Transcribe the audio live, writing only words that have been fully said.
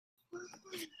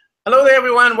Hello there,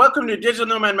 everyone. Welcome to Digital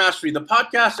Nomad Mastery, the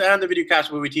podcast and the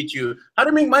videocast where we teach you how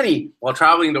to make money while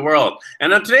traveling the world.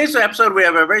 And on today's episode, we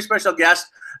have a very special guest.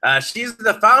 She's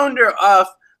the founder of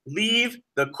Leave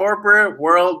the Corporate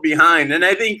World Behind. And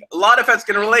I think a lot of us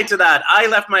can relate to that. I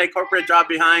left my corporate job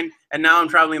behind, and now I'm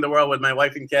traveling the world with my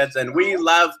wife and kids. And we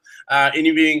love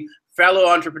interviewing fellow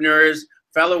entrepreneurs,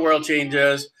 fellow world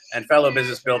changers, and fellow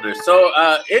business builders. So,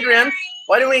 Adrian,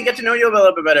 why don't we get to know you a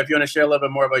little bit better if you want to share a little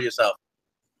bit more about yourself?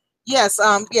 Yes,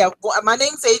 well, my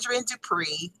name's Adrian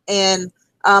Dupree, and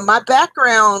my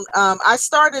background, I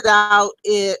started out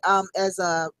as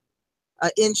a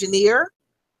engineer.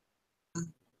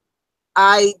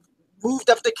 I moved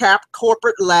up the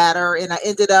corporate ladder, and I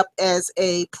ended up as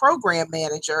a program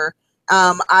manager.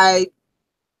 I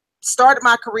started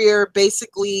my career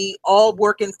basically all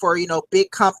working for, big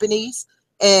companies,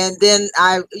 and then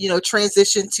I,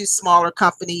 transitioned to smaller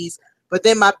companies. But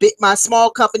then my small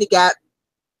company got,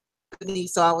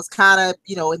 so I was kind of,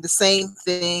 in the same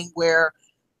thing where,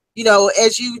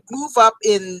 as you move up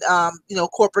in,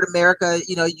 corporate America,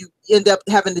 you end up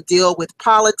having to deal with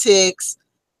politics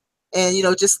and,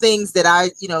 just things that I,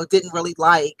 didn't really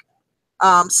like.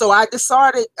 So I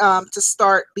decided to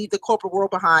start Leave the Corporate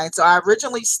World Behind. So I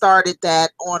originally started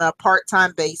that on a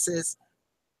part-time basis.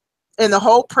 And the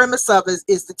whole premise of it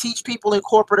is to teach people in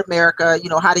corporate America,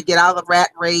 how to get out of the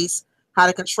rat race, how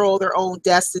to control their own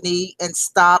destiny and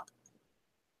stop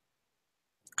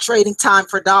trading time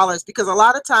for dollars, because a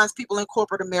lot of times people in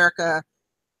corporate America are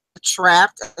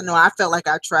trapped. I felt like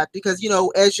I trapped because,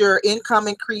 as your income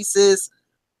increases,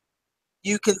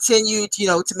 you continue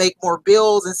to, to make more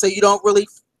bills. And so you don't really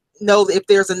know if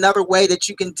there's another way that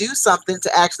you can do something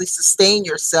to actually sustain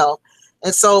yourself.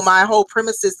 And so my whole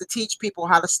premise is to teach people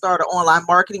how to start an online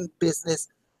marketing business,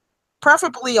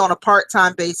 preferably on a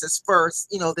part-time basis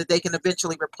first, that they can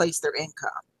eventually replace their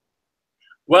income.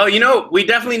 Well, we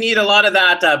definitely need a lot of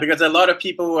that because a lot of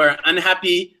people are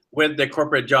unhappy with their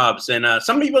corporate jobs. And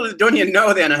some people don't even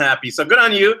know they're unhappy. So good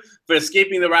on you for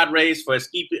escaping the rat race, for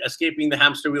escaping the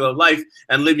hamster wheel of life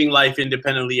and living life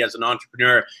independently as an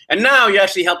entrepreneur. And now you're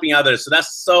actually helping others. So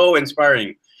that's so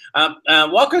inspiring.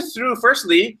 Walk us through,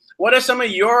 firstly, what are some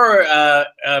of your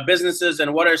businesses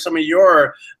and what are some of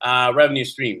your revenue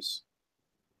streams?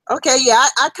 Okay, yeah,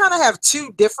 I kind of have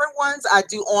two different ones. I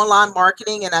do online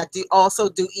marketing and I also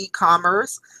do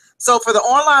e-commerce. So for the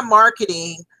online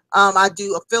marketing, I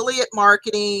do affiliate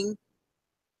marketing,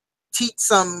 teach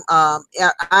some, I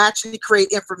actually create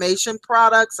information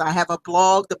products. I have a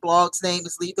blog. The blog's name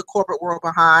is Leave the Corporate World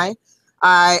Behind.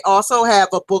 I also have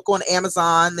a book on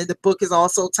Amazon, and the book is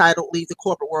also titled Leave the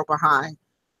Corporate World Behind.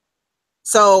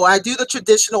 So I do the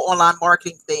traditional online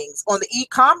marketing things. On the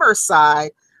e-commerce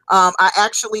side, I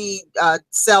actually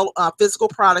sell physical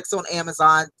products on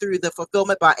Amazon through the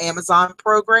Fulfillment by Amazon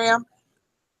program.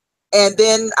 And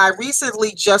then I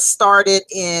recently just started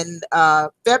in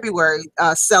February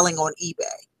selling on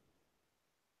eBay.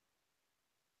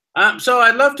 So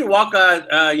I'd love to walk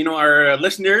our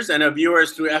listeners and our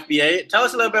viewers through FBA. Tell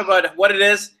us a little bit about what it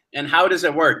is and how does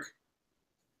it work?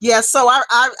 Yeah, so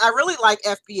I really like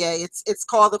FBA. It's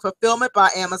called the Fulfillment by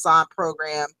Amazon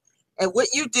program. And what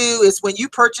you do is when you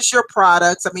purchase your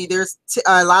products, there's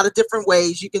a lot of different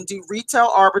ways. You can do retail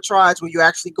arbitrage where you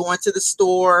actually go into the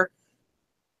store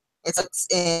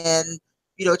and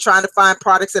trying to find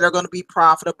products that are going to be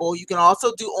profitable. You can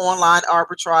also do online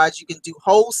arbitrage. You can do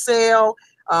wholesale.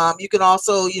 You can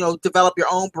also, develop your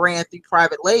own brand through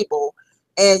private label.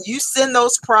 And you send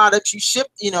those products, you ship,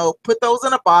 put those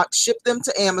in a box, ship them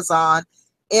to Amazon.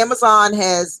 Amazon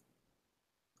has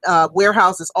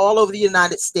warehouses all over the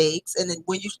United States, and then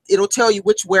it'll tell you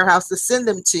which warehouse to send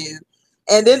them to,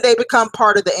 and then they become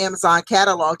part of the Amazon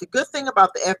catalog. The good thing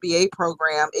about the FBA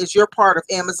program is you're part of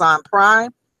Amazon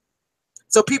Prime.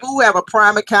 So people who have a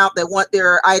Prime account that want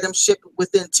their items shipped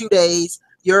within 2 days,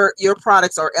 your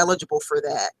products are eligible for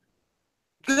that.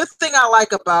 Good thing I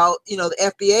like about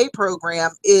the FBA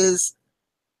program is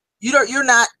you're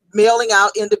not mailing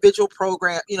out individual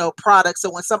products. So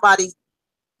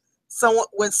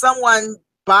when someone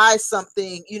buys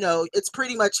something, it's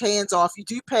pretty much hands off. You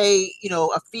do pay,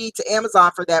 a fee to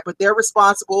Amazon for that, but they're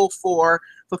responsible for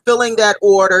fulfilling that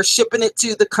order, shipping it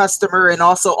to the customer, and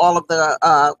also all of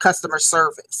the customer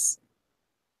service.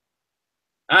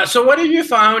 So what have you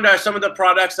found are some of the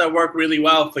products that work really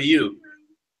well for you?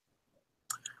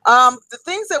 The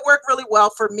things that work really well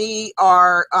for me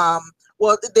are,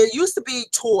 well, there used to be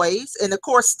toys, and of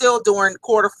course, still during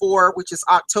Q4, which is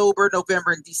October,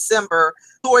 November, and December,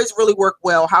 toys really work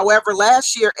well. However,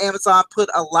 last year, Amazon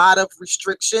put a lot of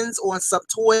restrictions on some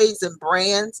toys and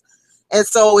brands, and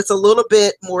so it's a little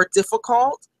bit more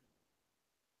difficult.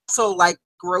 also like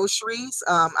groceries.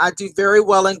 I do very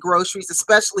well in groceries,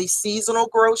 especially seasonal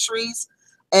groceries,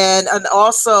 and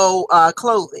also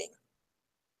clothing.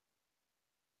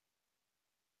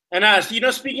 And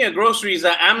speaking of groceries,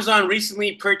 Amazon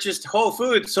recently purchased Whole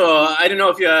Foods. So I don't know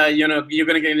if you're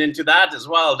going to get into that as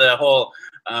well. The whole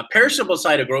perishable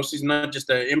side of groceries, not just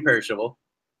the imperishable.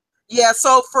 Yeah,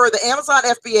 so for the Amazon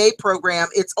FBA program,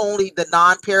 it's only the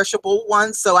non-perishable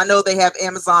ones. So I know they have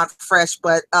Amazon Fresh,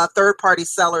 but third-party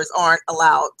sellers aren't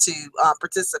allowed to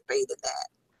participate in that.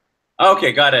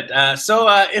 Okay, got it. So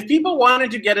if people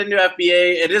wanted to get into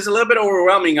FBA, it is a little bit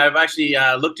overwhelming. I've actually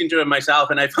looked into it myself,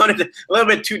 and I found it a little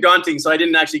bit too daunting, so I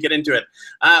didn't actually get into it.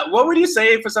 What would you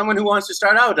say for someone who wants to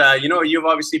start out? You've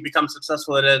obviously become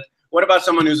successful at it. What about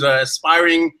someone who's an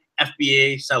aspiring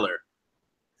FBA seller?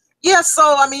 Yeah,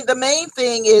 so I mean, the main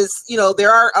thing is,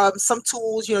 there are some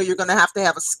tools, you're going to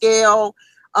have a scale.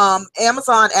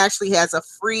 Amazon actually has a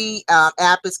free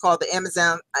app. It's called the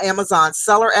Amazon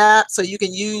Seller app. So you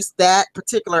can use that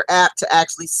particular app to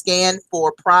actually scan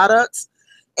for products.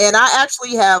 And I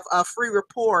actually have a free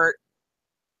report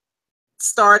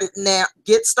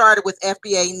get started with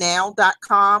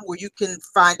FBAnow.com, where you can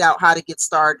find out how to get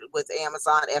started with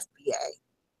Amazon FBA.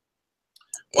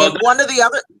 Well, and one of the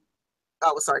other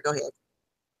Oh, sorry, go ahead.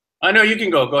 I know you can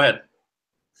go. Go ahead.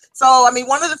 So, I mean,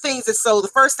 one of the things is, the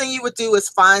first thing you would do is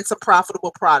find some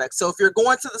profitable products. So if you're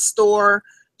going to the store,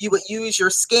 you would use your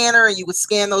scanner and you would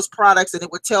scan those products, and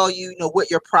it would tell you,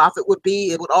 what your profit would be.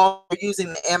 It would also, using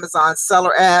the Amazon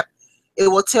Seller app, it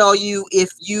will tell you if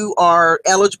you are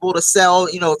eligible to sell,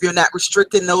 if you're not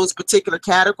restricting those particular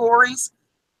categories.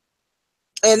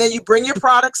 And then you bring your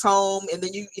products home, and then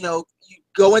you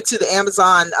go into the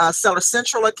Amazon Seller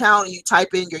Central account and you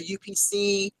type in your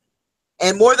UPC,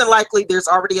 and more than likely there's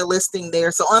already a listing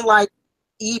there. So unlike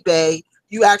eBay,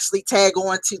 you actually tag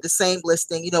on to the same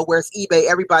listing, whereas eBay,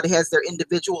 everybody has their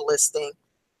individual listing.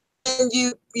 And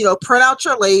you print out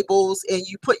your labels, and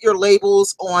you put your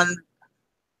labels on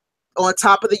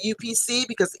top of the UPC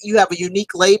because you have a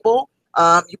unique label.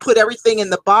 You put everything in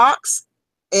the box,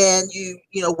 and you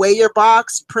weigh your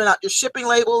box, print out your shipping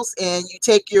labels, and you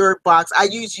take your box. I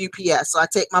use UPS, so I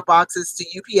take my boxes to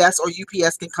UPS, or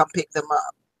UPS can come pick them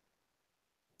up.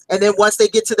 And then once they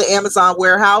get to the Amazon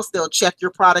warehouse, they'll check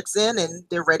your products in, and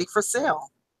they're ready for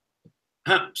sale.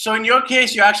 So in your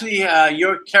case, you actually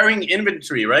you're carrying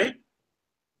inventory, right?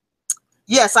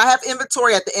 Yes, I have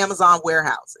inventory at the Amazon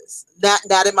warehouses,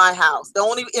 not in my house. The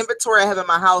only inventory I have in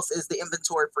my house is the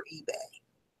inventory for eBay.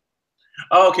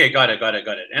 Okay, got it.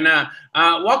 And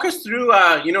walk us through,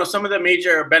 some of the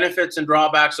major benefits and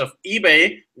drawbacks of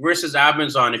eBay versus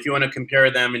Amazon, if you want to compare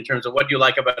them in terms of what you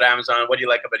like about Amazon, what do you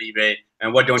like about eBay,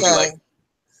 and what don't you like?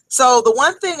 So the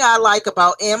one thing I like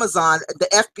about Amazon, the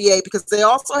FBA, because they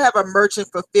also have a merchant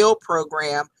fulfill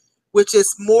program, which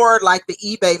is more like the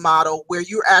eBay model, where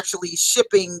you're actually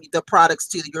shipping the products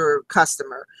to your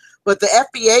customer. But the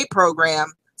FBA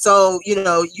program, so you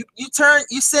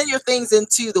send your things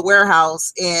into the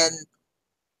warehouse, and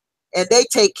they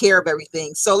take care of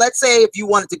everything. So let's say if you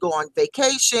wanted to go on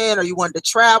vacation or you wanted to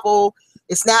travel,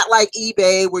 it's not like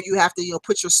eBay where you have to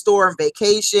put your store on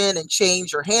vacation and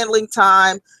change your handling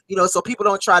time, so people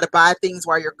don't try to buy things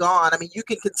while you're gone. I mean, you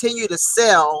can continue to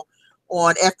sell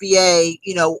on FBA,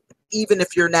 even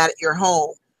if you're not at your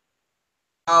home.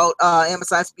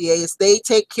 Amazon FBA is they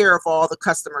take care of all the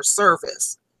customer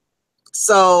service.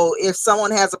 So if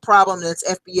someone has a problem and it's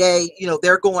FBA,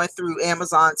 they're going through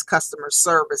Amazon's customer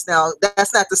service. Now,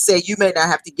 that's not to say you may not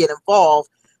have to get involved,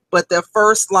 but the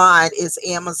first line is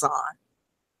Amazon.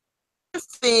 The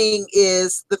thing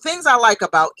is, the things I like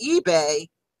about eBay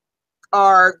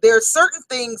are there's certain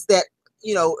things that,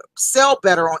 sell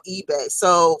better on eBay.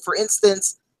 So for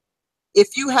instance,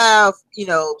 if you have,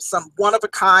 some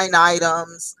one-of-a-kind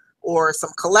items or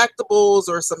some collectibles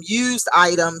or some used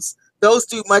items, those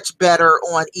do much better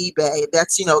on eBay.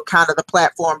 That's, kind of the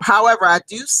platform. However, I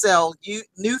do sell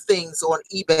new things on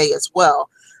eBay as well.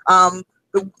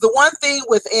 The one thing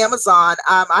with Amazon,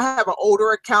 I have an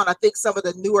older account. I think some of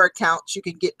the newer accounts you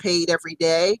can get paid every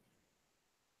day.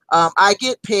 I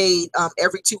get paid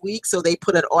every 2 weeks, so they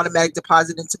put an automatic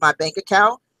deposit into my bank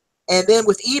account. And then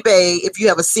with eBay, if you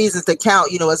have a seasoned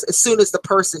account, as soon as the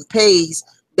person pays,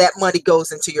 that money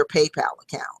goes into your PayPal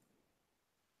account.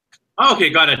 Okay,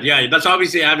 got it. Yeah, that's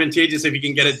obviously advantageous if you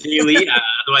can get it daily.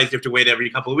 Otherwise, you have to wait every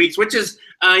couple of weeks, which is,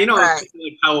 Right.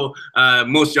 how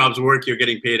most jobs work. You're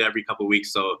getting paid every couple of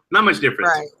weeks, so not much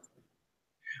difference.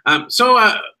 Right. So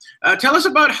tell us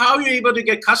about how you're able to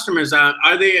get customers.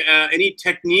 Are there any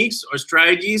techniques or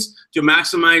strategies to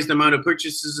maximize the amount of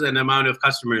purchases and the amount of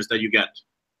customers that you get?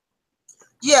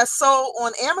 Yeah, so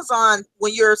on Amazon,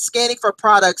 when you're scanning for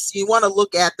products, you want to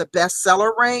look at the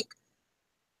bestseller rank.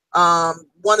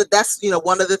 One of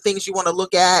the things you want to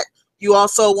look at. You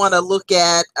also want to look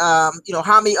at how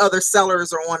many other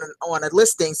sellers are on a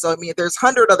listing. So I mean, if there's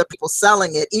 100 other people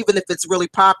selling it, even if it's really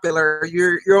popular,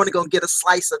 you're only going to get a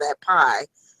slice of that pie.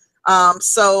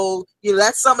 So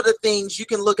that's some of the things you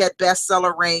can look at: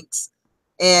 bestseller ranks,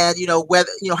 and whether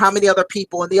how many other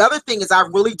people. And the other thing is, I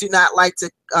really do not like to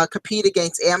compete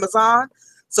against Amazon.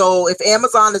 So if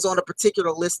Amazon is on a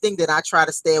particular listing, then I try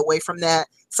to stay away from that.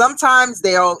 Sometimes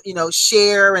they'll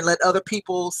share and let other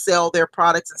people sell their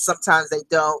products, and sometimes they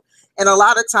don't. And a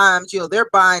lot of times, they're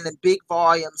buying in big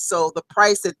volumes, so the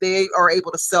price that they are able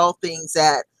to sell things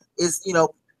at is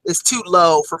too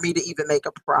low for me to even make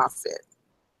a profit.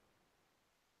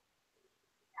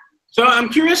 So I'm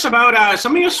curious about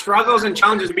some of your struggles and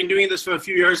challenges. You've been doing this for a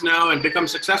few years now and become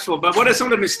successful, but what are some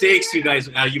of the mistakes you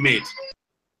made?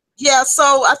 Yeah, so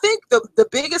I think the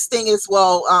biggest thing is,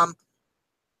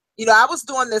 I was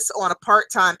doing this on a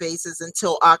part-time basis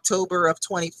until October of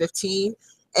 2015.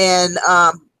 And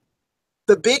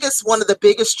one of the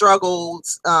biggest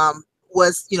struggles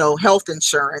was, health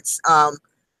insurance. I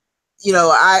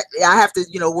have to,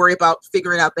 worry about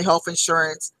figuring out the health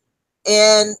insurance.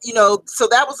 And, so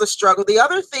that was a struggle. The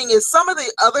other thing is, some of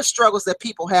the other struggles that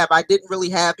people have, I didn't really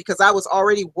have because I was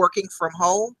already working from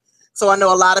home. So I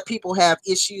know a lot of people have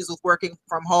issues with working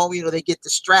from home. They get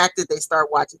distracted, they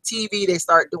start watching TV, they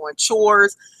start doing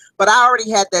chores. But I already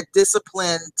had that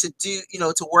discipline to do,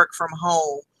 to work from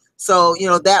home. So,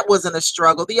 that wasn't a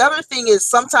struggle. The other thing is,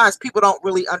 sometimes people don't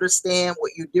really understand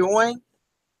what you're doing,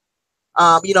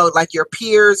 like your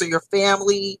peers or your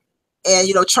family. And,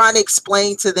 trying to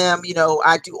explain to them,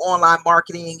 I do online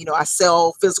marketing, I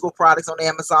sell physical products on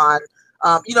Amazon.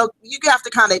 You have to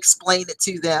kind of explain it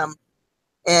to them.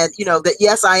 And, that,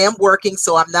 yes, I am working,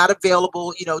 so I'm not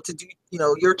available, to do,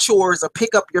 your chores or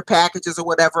pick up your packages or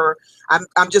whatever.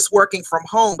 I'm just working from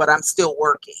home, but I'm still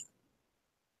working.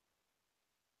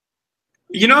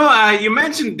 You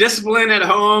mentioned discipline at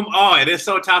home. Oh, it is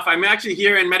so tough. I'm actually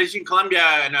here in Medellin, Colombia,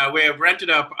 and we have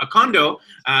rented a condo.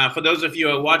 For those of you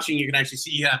who are watching, you can actually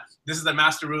see this is the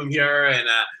master room here, and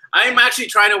I'm actually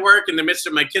trying to work in the midst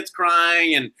of my kids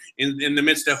crying and in the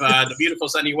midst of the beautiful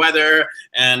sunny weather,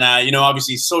 and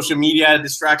obviously social media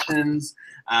distractions,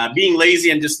 being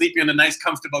lazy and just sleeping on a nice,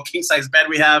 comfortable king-size bed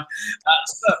we have.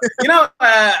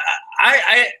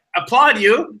 I applaud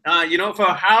you, for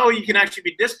how you can actually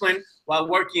be disciplined while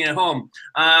working at home.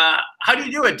 How do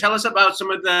you do it? Tell us about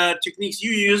some of the techniques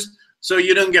you use so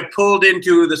you don't get pulled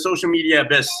into the social media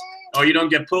abyss, or you don't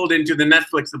get pulled into the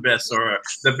Netflix abyss, or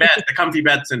the comfy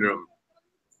bed syndrome.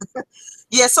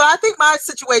 Yeah, so I think my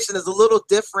situation is a little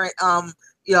different.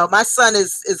 My son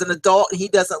is an adult and he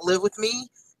doesn't live with me.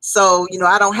 So,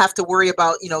 I don't have to worry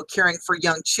about, caring for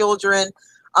young children.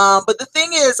 But the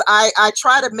thing is, I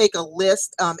try to make a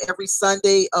list every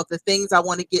Sunday of the things I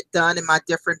want to get done in my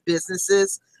different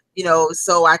businesses,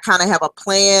 so I kind of have a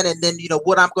plan, and then,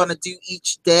 what I'm going to do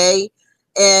each day.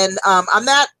 And I'm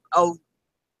not a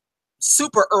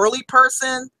super early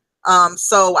person.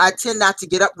 So I tend not to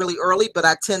get up really early, but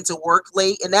I tend to work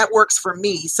late, and that works for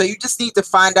me. So you just need to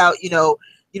find out,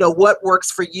 what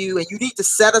works for you, and you need to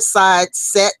set aside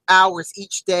set hours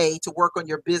each day to work on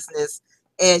your business.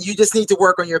 And you just need to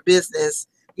work on your business.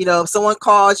 If someone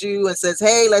calls you and says,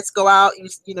 hey, let's go out,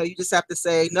 you just have to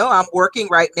say, no, I'm working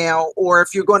right now. Or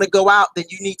if you're going to go out, then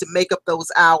you need to make up those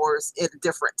hours at a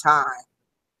different time.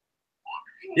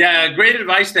 Yeah, great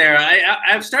advice there.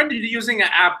 I've started using an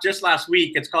app just last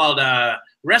week. It's called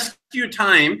Rescue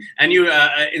Time, and you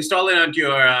install it onto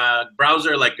your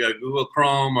browser like Google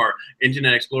Chrome or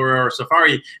Internet Explorer or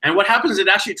Safari. And what happens, it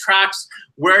actually tracks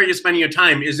where you're spending your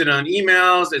time. Is it on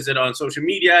emails? Is it on social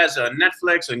media? Is it on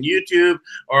Netflix, on YouTube,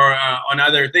 or on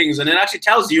other things? And it actually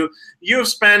tells you, you've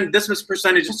spent this much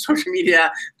percentage on social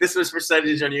media, this much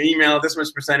percentage on your email, this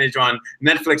much percentage on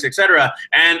Netflix, etc.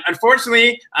 And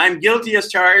unfortunately, I'm guilty as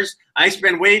charged. I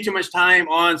spend way too much time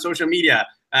on social media.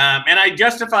 And I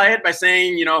justify it by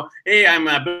saying, hey, I'm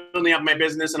building up my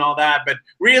business and all that. But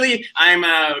really, I'm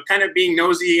kind of being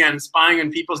nosy and spying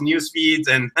on people's news feeds,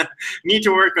 and need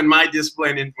to work on my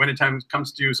discipline when it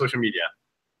comes to social media.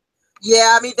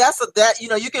 Yeah, I mean,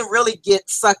 you can really get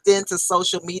sucked into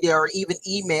social media or even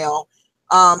email.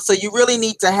 So you really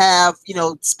need to have,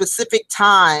 specific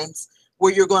times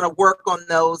where you're going to work on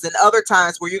those, and other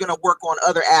times where you're going to work on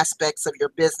other aspects of your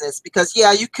business. Because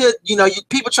yeah, you could,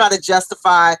 people try to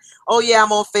justify, oh yeah,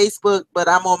 I'm on Facebook, but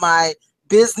I'm on my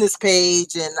business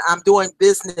page and I'm doing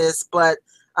business. But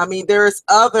I mean, there's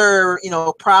other,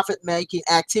 profit making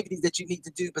activities that you need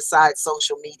to do besides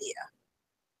social media.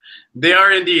 They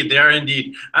are indeed. They are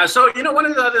indeed. So, one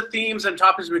of the other themes and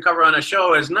topics we cover on a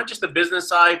show is not just the business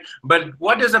side, but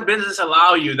what does a business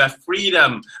allow you, the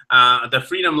freedom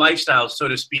lifestyle, so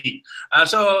to speak.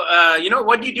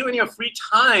 What do you do in your free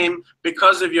time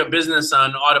because of your business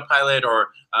on autopilot or,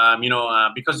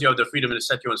 because you have the freedom to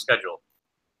set your own schedule?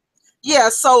 Yeah,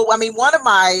 so I mean, one of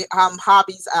my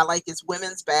hobbies I like is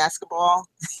women's basketball.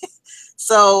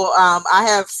 So I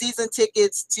have season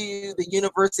tickets to the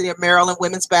University of Maryland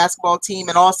women's basketball team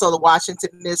and also the Washington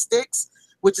Mystics,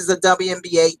 which is a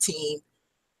WNBA team.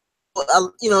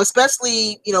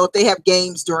 Especially, if they have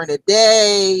games during the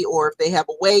day or if they have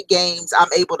away games,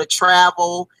 I'm able to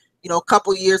travel. A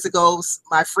couple years ago,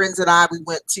 my friends and I, we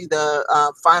went to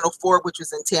the Final Four, which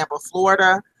was in Tampa,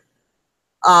 Florida.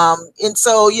 And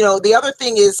so, the other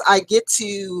thing is I get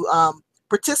to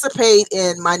participate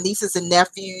in my nieces and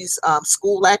nephews'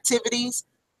 school activities.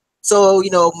 So,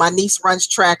 my niece runs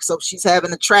track, so if she's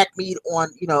having a track meet on,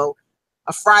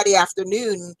 a Friday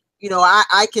afternoon,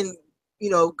 I can,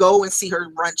 go and see her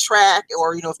run track,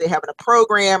 or, if they're having a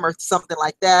program or something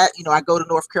like that, I go to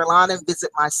North Carolina and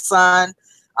visit my son.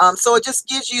 So it just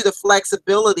gives you the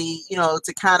flexibility,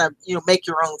 to kind of, make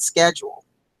your own schedule.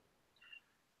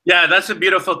 Yeah, that's a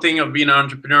beautiful thing of being an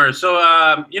entrepreneur. So,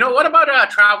 what about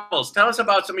travels? Tell us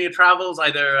about some of your travels,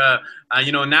 either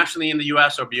nationally in the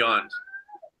U.S. or beyond.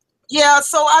 Yeah,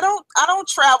 so I don't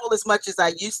travel as much as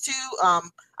I used to.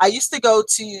 I used to go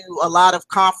to a lot of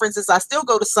conferences. I still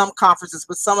go to some conferences,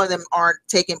 but some of them aren't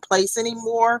taking place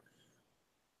anymore.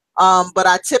 But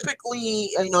I typically,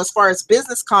 as far as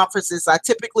business conferences, I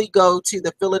typically go to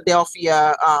the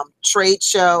Philadelphia trade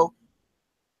show.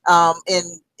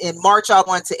 In March, I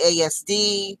went to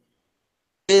ASD.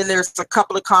 Then there's a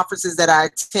couple of conferences that I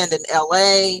attend in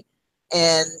LA,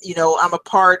 and I'm a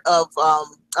part of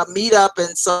a meetup,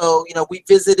 and so we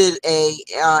visited a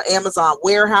Amazon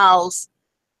warehouse.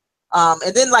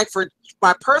 And then, like, for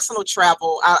my personal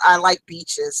travel, I like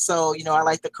beaches. So I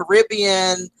like the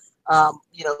Caribbean,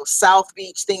 South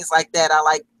Beach, things like that. I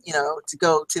like to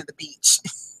go to the beach.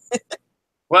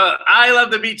 Well, I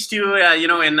love the beach too.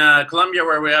 In Colombia,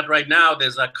 where we're at right now,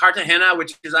 there's Cartagena,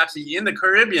 which is actually in the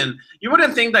Caribbean. You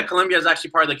wouldn't think that Colombia is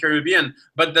actually part of the Caribbean,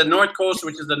 but the North Coast,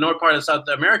 which is the north part of South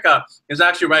America, is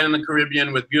actually right in the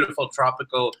Caribbean with beautiful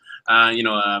tropical,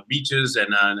 beaches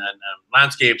and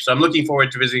landscapes. So I'm looking forward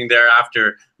to visiting there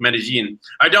after Medellin.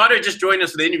 Our daughter just joined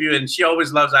us for the interview, and she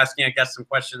always loves asking our guests some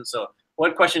questions. So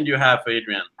what question do you have for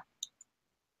Adrienne?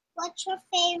 What's your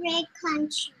favorite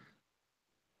country?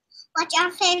 What's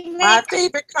your favorite? My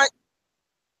favorite country.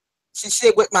 She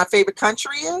said what my favorite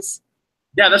country is?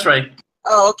 Yeah, that's right.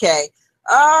 Oh, okay.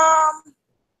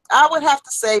 I would have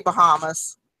to say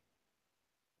Bahamas.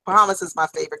 Bahamas is my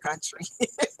favorite country.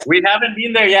 We haven't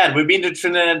been there yet. We've been to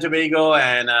Trinidad and Tobago,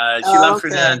 and she loves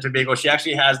Trinidad and Tobago. She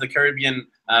actually has the Caribbean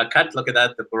cut. Look at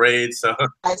that, the parade. So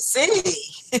I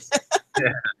see.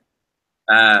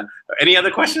 Yeah. Any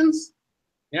other questions?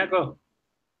 Yeah, go.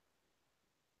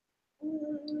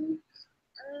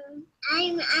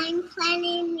 I'm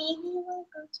planning. Maybe we'll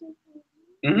go to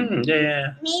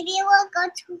Yeah. Maybe we'll go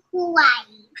to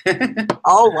Hawaii.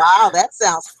 Oh wow, that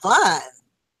sounds fun.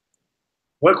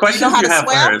 What questions do you have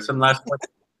for her? Some last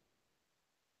questions.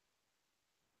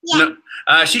 Yeah.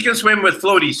 No, she can swim with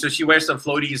floaties, so she wears some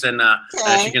floaties and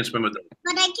she can swim with them.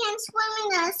 But I can't swim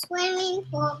in a swimming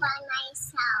pool by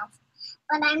myself.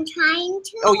 But I'm trying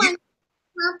to. Oh,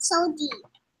 not so deep.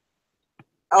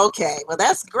 Okay, well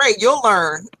that's great. You'll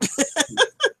learn.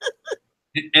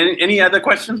 Any other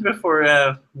questions before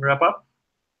we wrap up?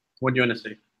 What do you want to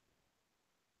say?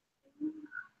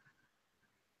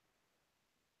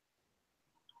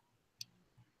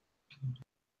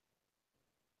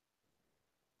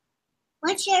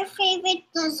 What's your favorite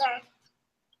dessert?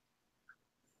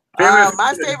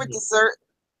 My favorite dessert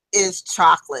is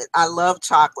chocolate. I love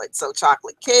chocolate. So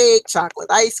chocolate cake, chocolate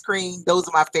ice cream, those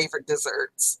are my favorite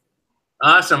desserts.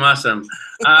 Awesome.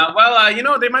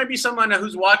 Well, there might be someone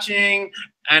who's watching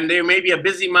and they may be a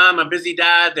busy mom, a busy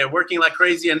dad. They're working like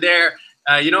crazy and they're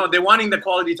wanting the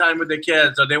quality time with their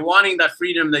kids, or they're wanting that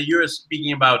freedom that you're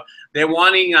speaking about. They're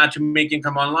wanting to make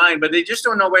income online, but they just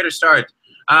don't know where to start.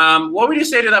 What would you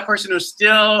say to that person who's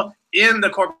still in the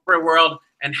corporate world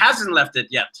and hasn't left it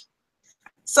yet?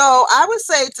 So I would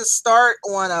say to start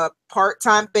on a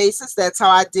part-time basis. That's how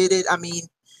I did it. I mean,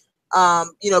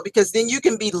 because then you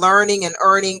can be learning and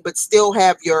earning, but still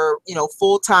have your,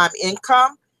 full-time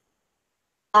income.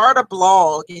 Start a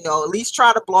blog, at least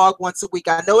try to blog once a week.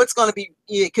 I know it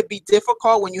could be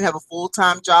difficult when you have a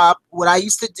full-time job. What I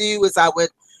used to do is I would,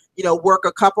 work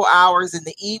a couple hours in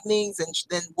the evenings and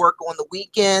then work on the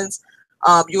weekends.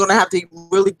 You're going to have to be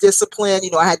really disciplined.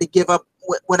 I had to give up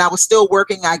when I was still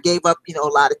working. I gave up, a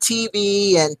lot of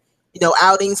TV and,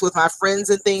 outings with my friends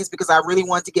and things because I really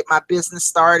wanted to get my business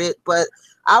started. But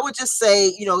I would just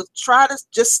say, try to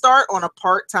just start on a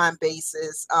part-time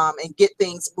basis and get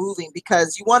things moving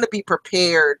because you want to be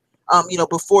prepared,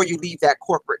 before you leave that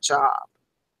corporate job.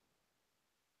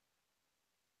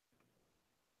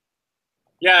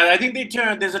 Yeah, I think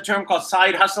there's a term called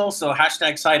side hustle. So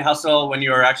hashtag side hustle when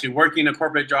you're actually working a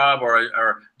corporate job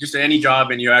or just any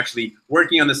job and you're actually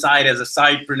working on the side as a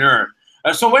sidepreneur.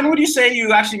 So when would you say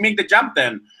you actually make the jump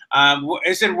then?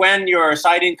 Is it when your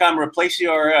side income replaces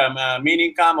your main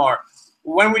income, or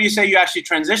when would you say you actually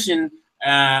transition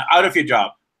out of your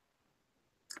job?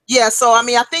 Yeah, so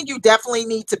I think you definitely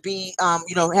need to be,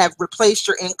 have replaced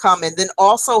your income and then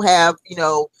also have,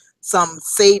 some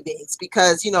savings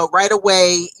because, right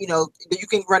away, you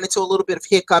can run into a little bit of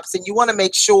hiccups and you want to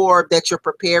make sure that you're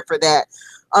prepared for that.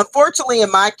 Unfortunately, in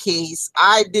my case,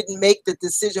 I didn't make the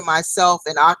decision myself.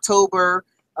 In October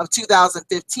of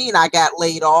 2015, I got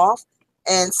laid off.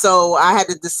 And so I had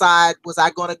to decide, was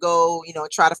I going to go,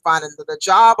 try to find another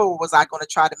job or was I going to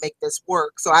try to make this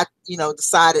work? So I,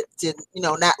 decided to,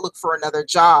 not look for another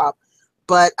job.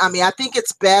 But I think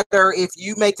it's better if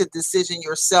you make the decision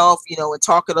yourself, and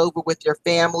talk it over with your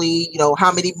family,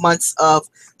 how many months of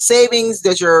savings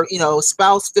does your,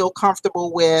 spouse feel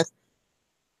comfortable with?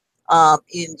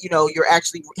 You're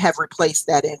actually have replaced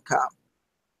that income.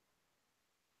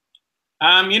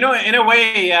 In a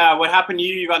way, what happened to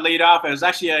you, you got laid off. It was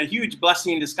actually a huge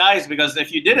blessing in disguise because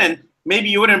if you didn't, maybe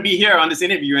you wouldn't be here on this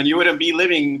interview and you wouldn't be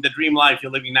living the dream life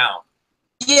you're living now.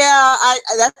 Yeah,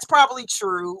 that's probably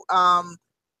true. My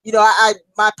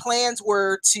plans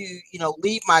were to,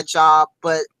 leave my job,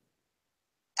 but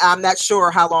I'm not sure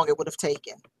how long it would have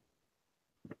taken.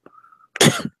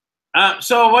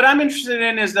 So what I'm interested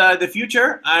in is the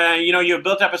future. You've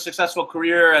built up a successful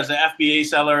career as an FBA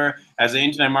seller, as an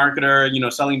internet marketer,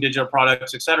 selling digital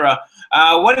products, etc.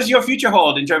 What does your future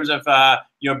hold in terms of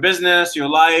your business, your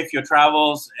life, your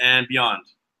travels, and beyond?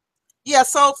 Yeah,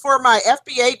 so for my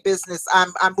FBA business,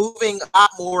 I'm moving a lot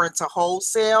more into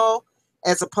wholesale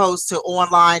as opposed to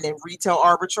online and retail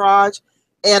arbitrage.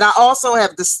 And I also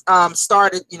have this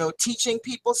started, teaching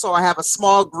people. So I have a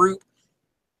small group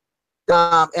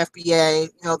FBA,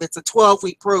 that's a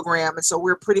 12-week program. And so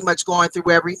we're pretty much going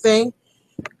through everything.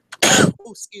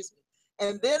 Ooh, excuse me.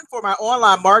 And then for my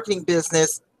online marketing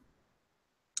business,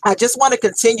 I just want to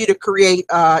continue to create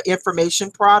information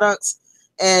products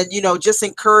and, just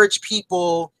encourage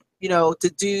people, to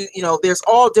do, there's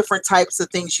all different types of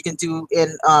things you can do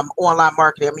in online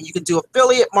marketing. You can do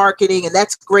affiliate marketing, and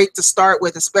that's great to start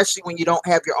with, especially when you don't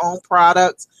have your own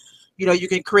products. You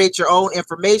can create your own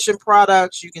information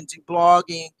products. You can do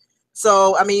blogging.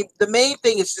 So, the main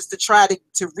thing is just to try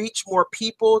to reach more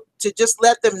people, to just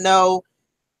let them know,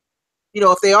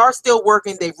 if they are still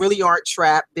working, they really aren't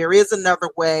trapped. There is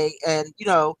another way. And,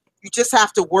 you just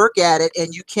have to work at it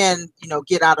and you can,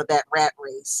 get out of that rat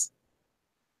race.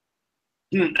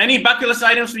 Any bucket list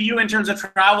items for you in terms of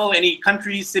travel? Any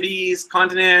countries, cities,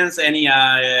 continents, any,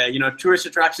 tourist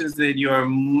attractions that you're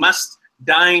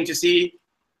dying to see?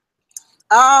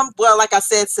 Well, like I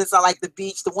said, since I like the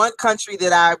beach, the one country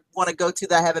that I want to go to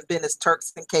that I haven't been is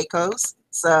Turks and Caicos.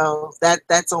 So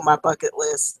that's on my bucket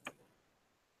list.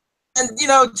 And,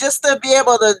 just to be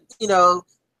able to,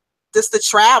 just to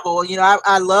travel,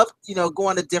 I love,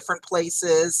 going to different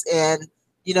places and,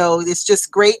 it's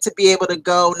just great to be able to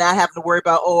go, not having to worry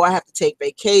about, oh, I have to take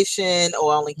vacation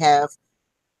or I only have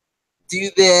do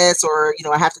this or,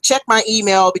 I have to check my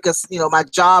email because, my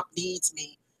job needs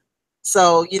me.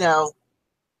 So,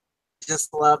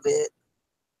 just love it.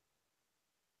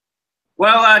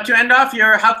 Well, to end off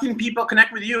here, how can people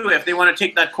connect with you if they want to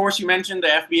take that course you mentioned, the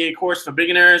FBA course for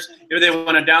beginners, if they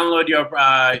want to download your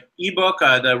ebook,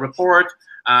 the report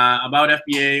about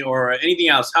FBA or anything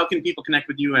else? How can people connect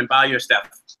with you and buy your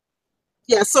stuff?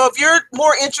 Yeah, so if you're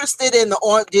more interested in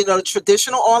the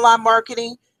traditional online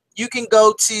marketing, you can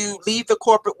go to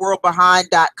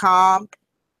leavethecorporateworldbehind.com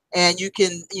and you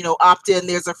can, opt in.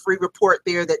 There's a free report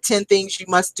there that 10 things you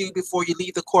must do before you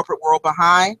leave the corporate world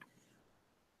behind.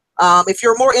 If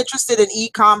you're more interested in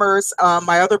e-commerce,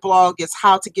 my other blog is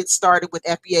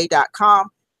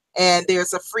howtogetstartedwithfba.com. And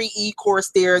there's a free e-course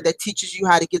there that teaches you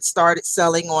how to get started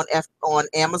selling on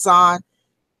Amazon.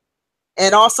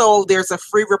 And also there's a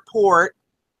free report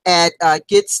at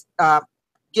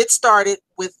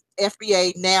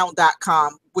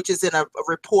getstartedwithfbanow.com, which is in a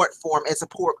report form as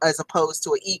opposed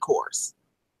to an e-course.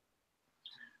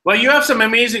 Well, you have some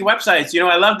amazing websites.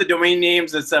 I love the domain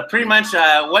names. It's pretty much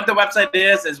what the website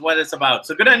is what it's about.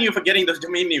 So good on you for getting those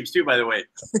domain names too, by the way.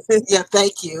 Yeah,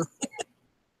 thank you.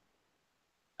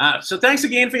 So thanks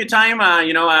again for your time.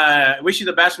 Wish you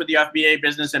the best with the FBA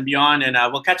business and beyond, and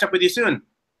we'll catch up with you soon.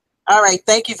 All right.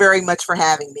 Thank you very much for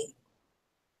having me.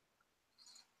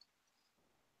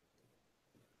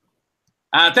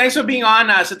 Thanks for being on.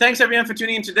 So thanks everyone for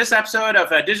tuning into this episode of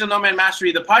Digital Nomad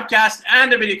Mastery, the podcast and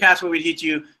the videocast where we teach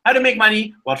you how to make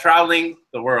money while traveling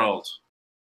the world.